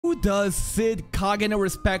Who does Cid Kagenou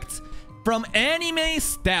respect from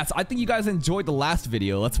AnimeStats? I think you guys enjoyed the last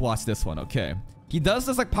video. Let's watch this one, okay? He does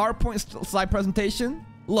this like PowerPoint slide presentation.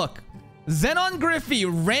 Look, Zenon Griffey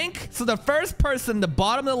rank. So the first person, the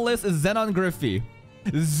bottom of the list is Zenon Griffey.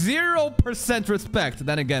 0% respect.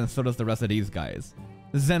 Then again, so does the rest of these guys.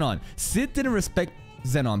 Zenon. Cid didn't respect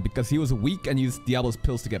Zenon because he was weak and used Diablo's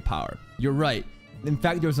pills to get power. You're right. In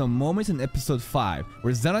fact, there's a moment in episode 5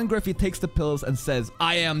 where Zenon Griffey takes the pills and says,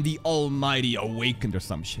 "I am the Almighty awakened," or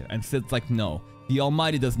some shit. And Cid's like, no, the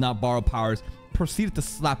Almighty does not borrow powers. Proceeded to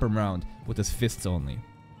slap him around with his fists only.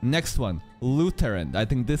 Next one, Lutheran. I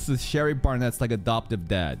think this is Sherry Barnett's like adoptive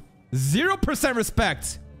dad. 0%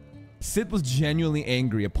 respect. Cid was genuinely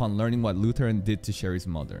angry upon learning what Lutheran did to Sherry's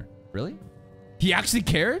mother. Really? He actually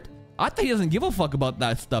cared? I thought he doesn't give a fuck about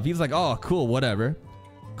that stuff. He's like, oh, cool, whatever.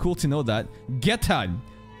 Cool to know that. Getan.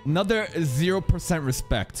 Another 0%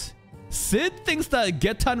 respect. Cid thinks that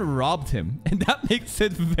Getan robbed him, and that makes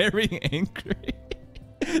Cid very angry.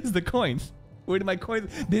 It's the coins. Where did my coins?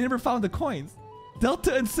 They never found the coins.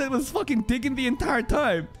 Delta and Cid was fucking digging the entire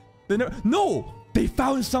time. No, they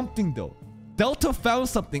found something though. Delta found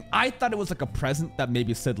something. I thought it was like a present that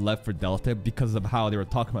maybe Cid left for Delta because of how they were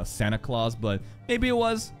talking about Santa Claus, but maybe it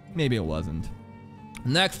was, maybe it wasn't.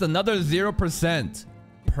 Next, another 0%.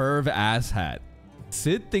 Perv asshat.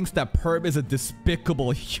 Cid thinks that Perv is a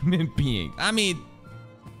despicable human being. I mean,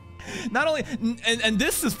 not only, and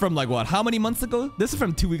this is from like what, how many months ago? This is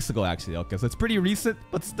from 2 weeks ago actually. Okay, so it's pretty recent,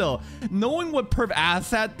 but still, knowing what Perv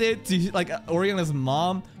asshat did to like Oriana's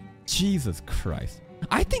mom, Jesus Christ.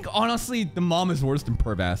 I think honestly the mom is worse than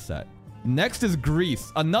Perv asshat. Next is Grease,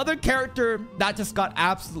 another character that just got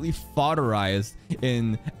absolutely fodderized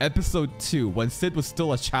in episode 2 when Cid was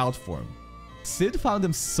still a child form. Cid found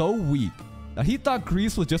him so weak that he thought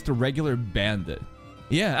Grease was just a regular bandit.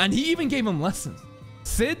 Yeah, and he even gave him lessons.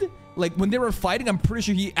 Cid, like when they were fighting, I'm pretty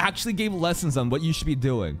sure he actually gave lessons on what you should be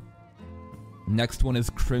doing. Next one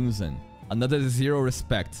is Crimson. Another 0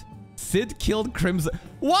 respect. Cid killed Crimson.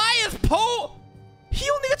 Why is Poe? He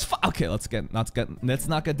only gets okay, let's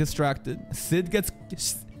not get distracted.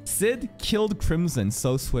 Cid killed Crimson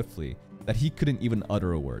so swiftly that he couldn't even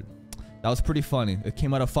utter a word. That was pretty funny. It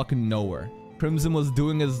came out of fucking nowhere. Crimson was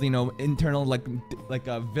doing his, you know, internal like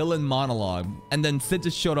a villain monologue, and then Cid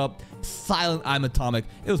just showed up, silent, I'm atomic.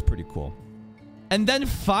 It was pretty cool. And then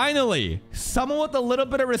finally, someone with a little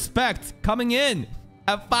bit of respect coming in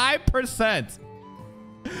at 5%.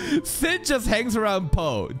 Cid just hangs around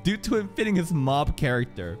Poe due to him fitting his mob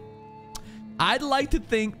character. I'd like to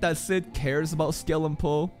think that Cid cares about Skell and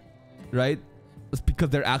Poe, right? It's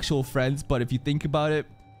because they're actual friends, but if you think about it,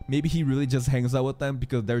 maybe he really just hangs out with them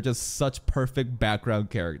because they're just such perfect background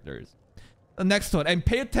characters. The next one, and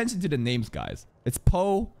pay attention to the names, guys. It's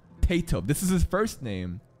Poe Tato. This is his first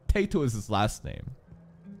name. Tato is his last name.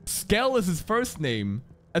 Skell is his first name.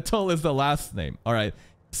 Atoll is the last name. All right,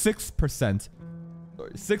 6%.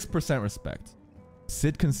 6% respect.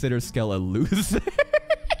 Cid considers Skell a loser.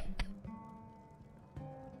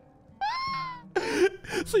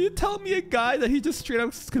 So you tell me a guy that he just straight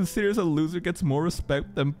up considers a loser gets more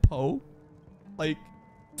respect than Poe? Like,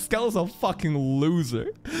 Skell's a fucking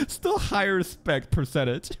loser. Still higher respect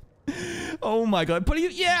percentage. Oh my god. But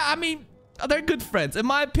yeah, I mean, they're good friends. In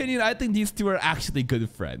my opinion, I think these two are actually good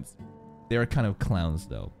friends. They are kind of clowns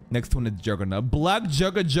though. Next one is Juggernaut. Black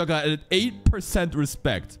Jugga at 8%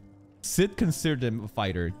 respect. Cid considered him a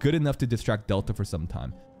fighter, good enough to distract Delta for some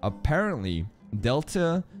time. Apparently,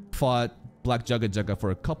 Delta fought Black Jugga for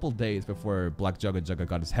a couple days before Black Jugga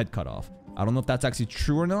got his head cut off. I don't know if that's actually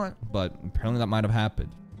true or not, but apparently that might have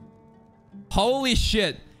happened. Holy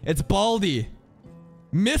shit, it's Baldy.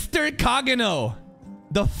 Mr. Kagenou,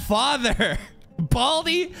 the father.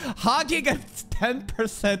 Baldy, Hage gets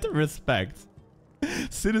 10% respect.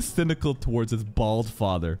 Cid is cynical towards his bald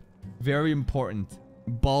father. Very important.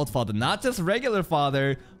 Bald father, not just regular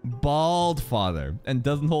father, bald father, and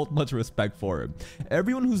doesn't hold much respect for him.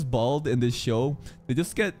 Everyone who's bald in this show, they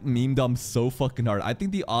just get memed on so fucking hard. I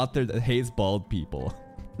think the author hates bald people.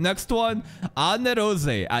 Next one,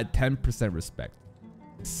 Anerose at 10% respect.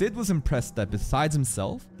 Cid was impressed that besides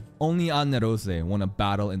himself, only Anerose won a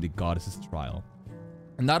battle in the goddess's trial.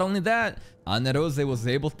 And not only that, Anerose was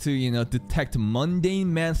able to, you know, detect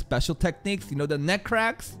mundane man special techniques, you know, the neck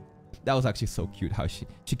cracks. That was actually so cute how she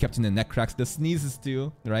kept in the neck cracks. The sneezes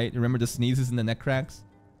too, right? Remember the sneezes and the neck cracks?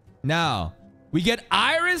 Now, we get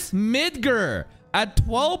Iris Midgar at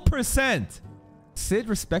 12%. Cid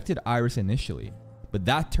respected Iris initially, but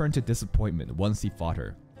that turned to disappointment once he fought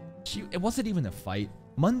her. It wasn't even a fight.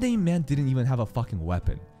 Mundane Man didn't even have a fucking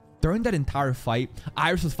weapon. During that entire fight,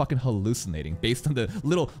 Iris was fucking hallucinating based on the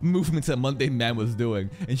little movements that Mundane Man was doing.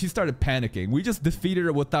 And she started panicking. We just defeated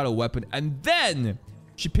her without a weapon. And then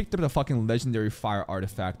she picked up the fucking legendary fire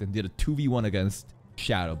artifact and did a 2v1 against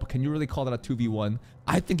Shadow. But can you really call that a 2v1?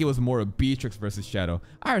 I think it was more a Beatrix versus Shadow.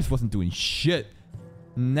 Iris wasn't doing shit.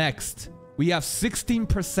 Next, we have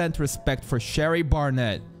 16% respect for Sherry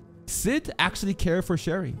Barnett. Cid actually cared for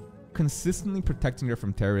Sherry, consistently protecting her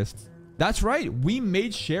from terrorists. That's right, we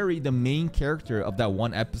made Sherry the main character of that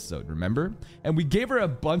one episode, remember? And we gave her a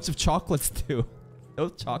bunch of chocolates too.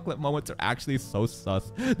 Those chocolate moments are actually so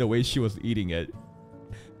sus, the way she was eating it.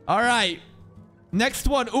 All right, next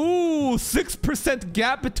one. Ooh, 6%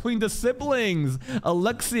 gap between the siblings.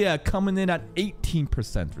 Alexia coming in at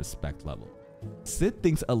 18% respect level. Cid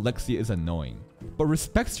thinks Alexia is annoying, but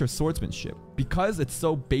respects her swordsmanship because it's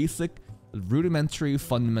so basic, rudimentary,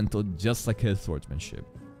 fundamental, just like his swordsmanship.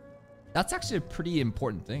 That's actually a pretty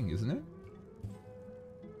important thing, isn't it?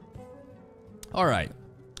 All right.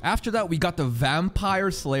 After that, we got the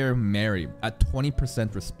Vampire Slayer Mary at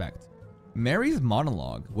 20% respect. Mary's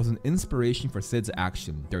monologue was an inspiration for Cid's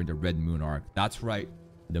action during the Red Moon arc. That's right.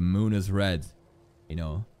 The moon is red. You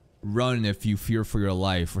know, run if you fear for your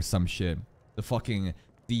life or some shit.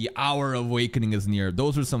 The hour of awakening is near.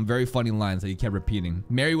 Those are some very funny lines that he kept repeating.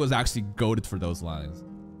 Mary was actually goated for those lines.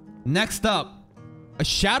 Next up, a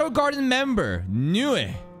Shadow Garden member,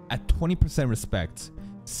 Nue, at 20% respect.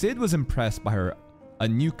 Cid was impressed by her, a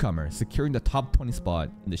newcomer, securing the top 20 spot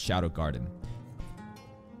in the Shadow Garden.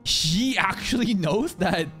 She actually knows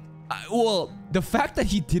that. Well, the fact that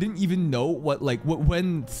he didn't even know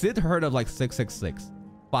when Cid heard of like 666,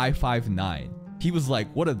 559, he was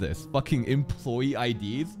like, what are this? Fucking employee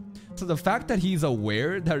IDs? So the fact that he's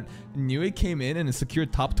aware that Nue came in and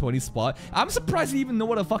secured top 20 spot, I'm surprised he even know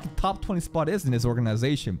what a fucking top 20 spot is in his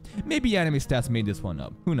organization. Maybe AnimeStats made this one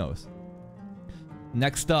up. Who knows?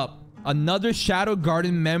 Next up, another Shadow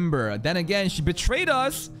Garden member. Then again, she betrayed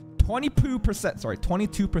us.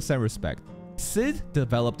 22% respect. Cid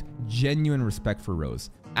developed genuine respect for Rose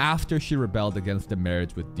after she rebelled against the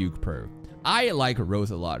marriage with Duke Purr. I like Rose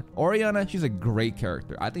a lot. Oriana, she's a great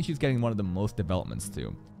character. I think she's getting one of the most developments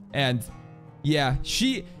too. And yeah,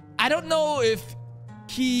 I don't know if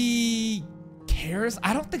he cares.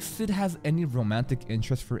 I don't think Cid has any romantic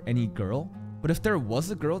interest for any girl. But if there was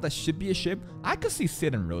a girl that should be a ship, I could see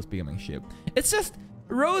Cid and Rose becoming a ship. It's just,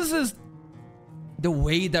 Rose is... The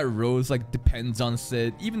way that Rose like depends on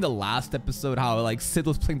Cid. Even the last episode, how like Cid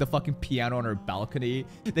was playing the fucking piano on her balcony,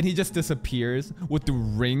 then he just disappears with the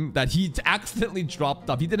ring that he accidentally dropped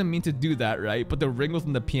off. He didn't mean to do that, right? But the ring was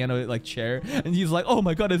in the piano like chair, and he's like, oh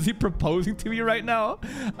my god, is he proposing to me right now?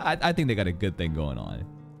 I think they got a good thing going on.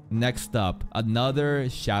 Next up, another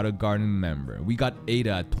Shadow Garden member. We got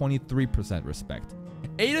Ada at 23% respect.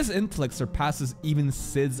 Ada's intellect surpasses even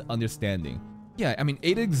Cid's understanding. Yeah, I mean,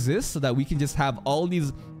 Ada exists so that we can just have all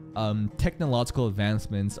these technological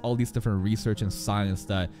advancements, all these different research and science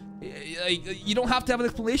that you don't have to have an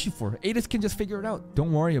explanation for. Ada can just figure it out.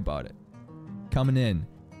 Don't worry about it. Coming in,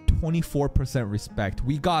 24% respect.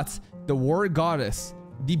 We got the war goddess,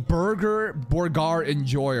 the burger Borgar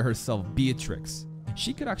enjoyer herself, Beatrix.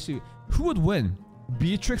 She could actually... Who would win?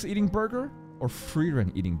 Beatrix eating burger or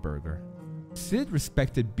Frieren eating burger? Cid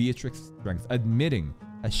respected Beatrix's strength, admitting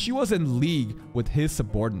that she was in league with his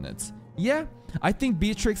subordinates. Yeah, I think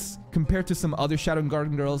Beatrix, compared to some other Shadow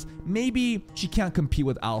Garden girls, maybe she can't compete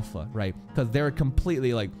with Alpha, right? Because they're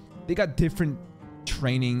completely like, they got different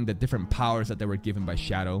training, the different powers that they were given by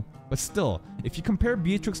Shadow. But still, if you compare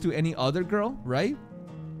Beatrix to any other girl, right?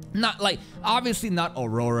 Not like, obviously not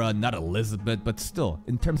Aurora, not Elizabeth, but still,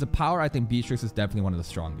 in terms of power, I think Beatrix is definitely one of the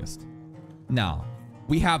strongest. Now,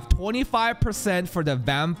 we have 25% for the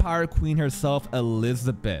vampire queen herself,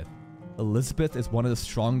 Elizabeth. Elizabeth is one of the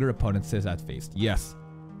stronger opponents Cid has faced. Yes.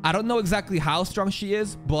 I don't know exactly how strong she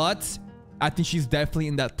is, but I think she's definitely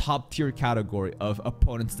in that top tier category of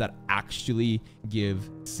opponents that actually give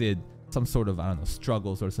Cid some sort of, I don't know,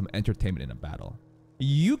 struggles or some entertainment in a battle.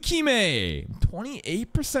 Yukime,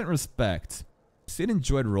 28% respect. Cid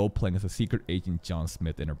enjoyed role-playing as a secret agent John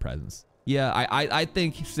Smith in her presence. Yeah, I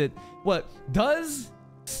think Cid... What? Does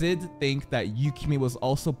Cid think that Yukime was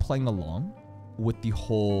also playing along with the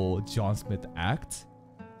whole John Smith act?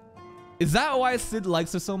 Is that why Cid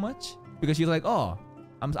likes her so much? Because she's like, oh,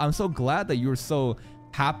 I'm so glad that you're so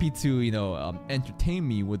happy to, you know, entertain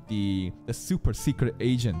me with the super secret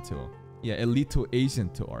agent tool. Yeah, elite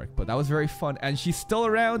agent to arc. But that was very fun. And she's still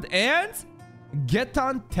around. And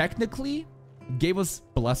Getan technically gave us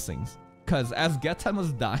blessings. Because as Getan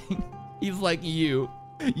was dying... He's like, you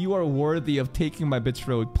You are worthy of taking my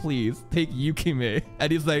betrothed. Please take Yukime.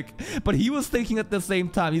 And he's like, but he was thinking at the same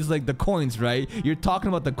time. He's like, the coins, right? You're talking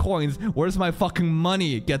about the coins. Where's my fucking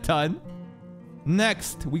money, Getan?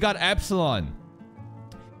 Next, we got Epsilon.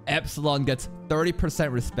 Epsilon gets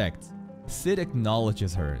 30% respect. Cid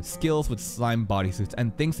acknowledges her skills with slime bodysuits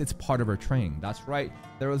and thinks it's part of her training. That's right.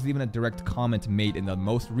 There was even a direct comment made in the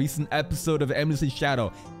most recent episode of Eminence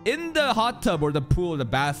Shadow in the hot tub or the pool or the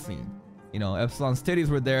bath scene. You know, Epsilon's titties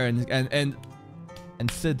were there, and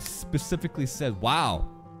Cid specifically said, "Wow,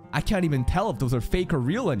 I can't even tell if those are fake or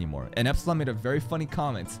real anymore." And Epsilon made a very funny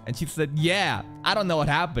comment, and she said, "Yeah, I don't know what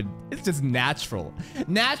happened. It's just natural.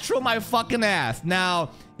 Natural my fucking ass."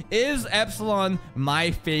 Now, is Epsilon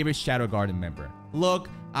my favorite Shadow Garden member? Look,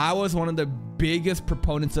 I was one of the biggest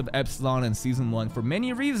proponents of Epsilon in Season 1 for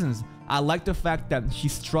many reasons. I like the fact that she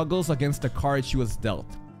struggles against the cards she was dealt.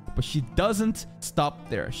 But she doesn't stop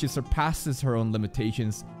there. She surpasses her own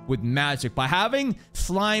limitations with magic by having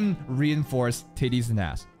slime reinforced titties and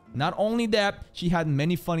ass. Not only that, she had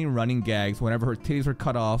many funny running gags whenever her titties were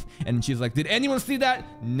cut off. And she's like, did anyone see that?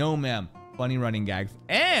 No, ma'am. Funny running gags.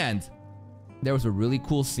 And there was a really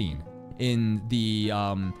cool scene in the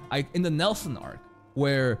Nelson arc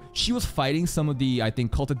where she was fighting some of the, I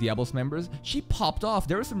think, Cult of Diablos members. She popped off.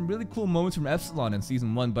 There were some really cool moments from Epsilon in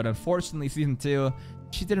Season 1, but unfortunately, Season 2,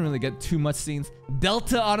 she didn't really get too much scenes.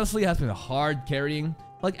 Delta, honestly, has been hard carrying.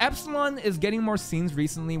 Like, Epsilon is getting more scenes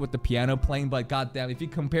recently with the piano playing, but goddamn, if you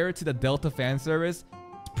compare it to the Delta fan service,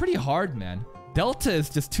 it's pretty hard, man. Delta is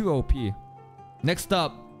just too OP. Next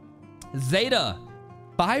up, Zeta.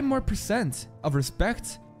 5% more of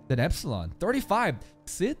respect than Epsilon. 35.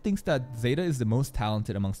 Cid thinks that Zeta is the most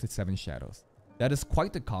talented amongst the 7 shadows. That is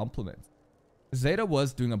quite the compliment. Zeta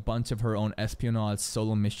was doing a bunch of her own espionage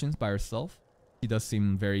solo missions by herself. She does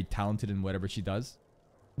seem very talented in whatever she does.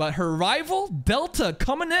 But her rival, Delta,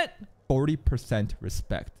 coming at 40%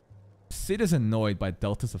 respect. Cid is annoyed by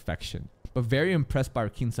Delta's affection, but very impressed by her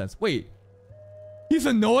keen sense. Wait, he's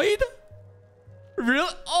annoyed?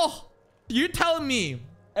 Really? Oh, you're telling me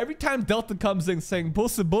every time Delta comes in saying,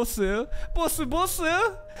 boss, boss, boss, boss,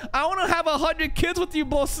 I want to have 100 kids with you,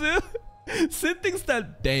 boss. Cid thinks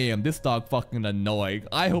that, damn, this dog fucking annoying.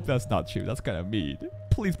 I hope that's not true. That's kind of mean.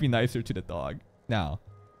 Please be nicer to the dog. Now,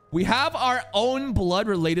 we have our own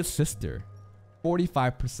blood-related sister.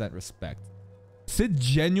 45% respect. Cid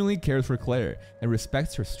genuinely cares for Claire and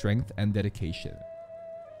respects her strength and dedication.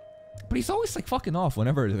 But he's always like fucking off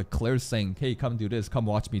whenever Claire's saying, hey, come do this, come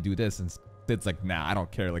watch me do this. And Cid's like, nah, I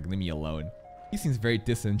don't care, like leave me alone. He seems very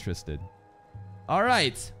disinterested. All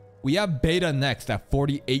right, we have Beta next at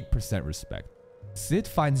 48% respect. Cid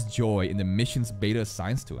finds joy in the missions Beta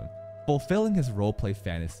assigns to him, fulfilling his roleplay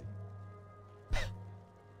fantasy.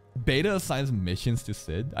 Beta assigns missions to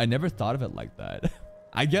Cid? I never thought of it like that.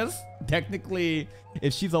 I guess technically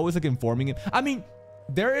if she's always like informing him. I mean,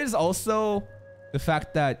 there is also the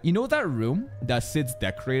fact that, you know that room that Cid's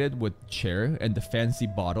decorated with chair and the fancy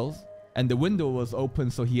bottles? And the window was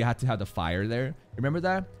open, so he had to have the fire there. Remember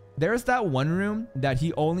that? There's that one room that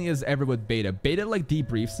he only is ever with Beta. Beta like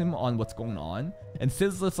debriefs him on what's going on. And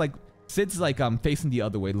Cid's like facing the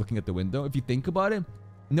other way looking at the window. If you think about it,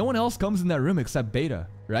 no one else comes in that room except Beta,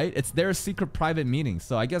 right? It's their secret private meeting.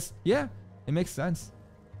 So I guess, yeah, it makes sense.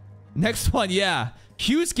 Next one, yeah.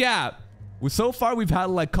 Huge gap. So far, we've had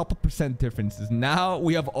like a couple percent differences. Now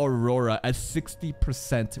we have Aurora at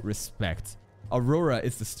 60% respect. Aurora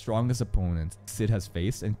is the strongest opponent Cid has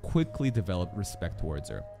faced and quickly developed respect towards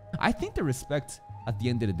her. I think the respect at the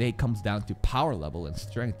end of the day comes down to power level and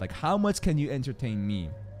strength. Like, how much can you entertain me?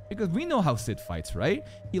 Because we know how Cid fights, right?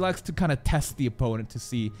 He likes to kind of test the opponent to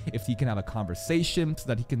see if he can have a conversation so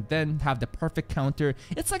that he can then have the perfect counter.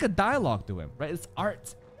 It's like a dialogue to him, right? It's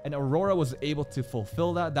art. And Aurora was able to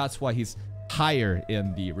fulfill that. That's why he's higher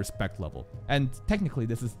in the respect level. And technically,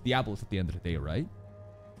 this is Diablos at the end of the day, right?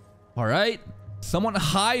 All right. Someone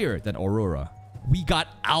higher than Aurora. We got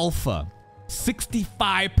Alpha.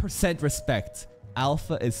 65% respect.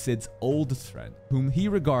 Alpha is Cid's oldest friend, whom he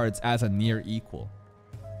regards as a near equal.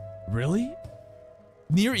 Really?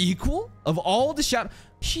 Near equal? Of all the shadow...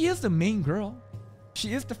 She is the main girl.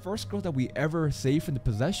 She is the first girl that we ever saved from the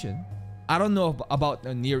possession. I don't know about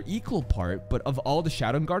the near equal part, but of all the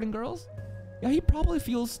Shadow Garden girls, yeah, he probably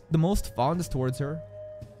feels the most fondest towards her.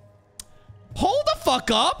 Hold the fuck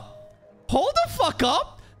up! Hold the fuck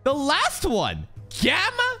up! The last one!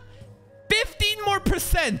 Gamma? 15% more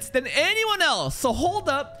than anyone else. So hold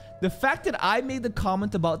up. The fact that I made the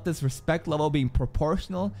comment about this respect level being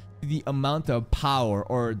proportional to the amount of power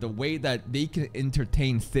or the way that they can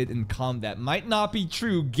entertain Cid in combat might not be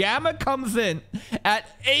true. Gamma comes in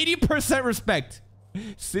at 80% respect.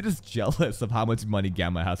 Cid is jealous of how much money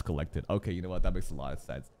Gamma has collected. Okay, you know what? That makes a lot of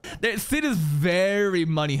sense. Cid is very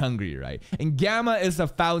money hungry, right? And Gamma is the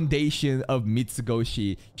foundation of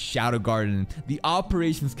Mitsugoshi Shadow Garden. The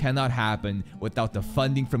operations cannot happen without the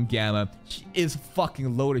funding from Gamma. She is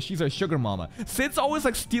fucking loaded. She's a sugar mama. Cid's always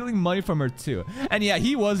like stealing money from her too. And yeah,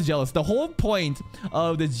 he was jealous. The whole point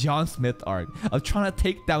of the John Smith arc of trying to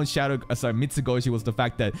take down Mitsugoshi was the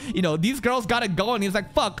fact that, you know, these girls got it going. He's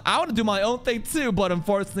like, fuck, I want to do my own thing too. But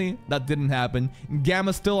unfortunately, that didn't happen.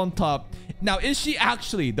 Gamma's still on top. Now, is she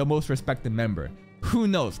actually the most respected member? Who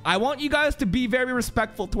knows? I want you guys to be very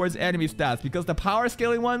respectful towards AnimeStats because the power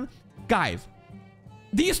scaling one, guys,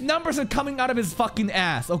 these numbers are coming out of his fucking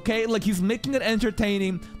ass, okay? Like, he's making it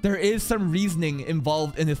entertaining. There is some reasoning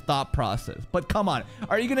involved in his thought process. But come on,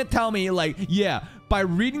 are you gonna tell me, like, yeah, by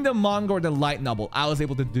reading the manga or the light novel, I was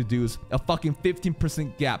able to deduce a fucking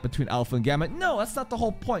 15% gap between Alpha and Gamma? No, that's not the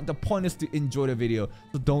whole point. The point is to enjoy the video.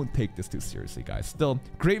 So don't take this too seriously, guys. Still,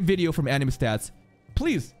 great video from AnimeStats.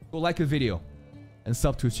 Please go like the video and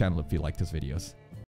sub to his channel if you like his videos.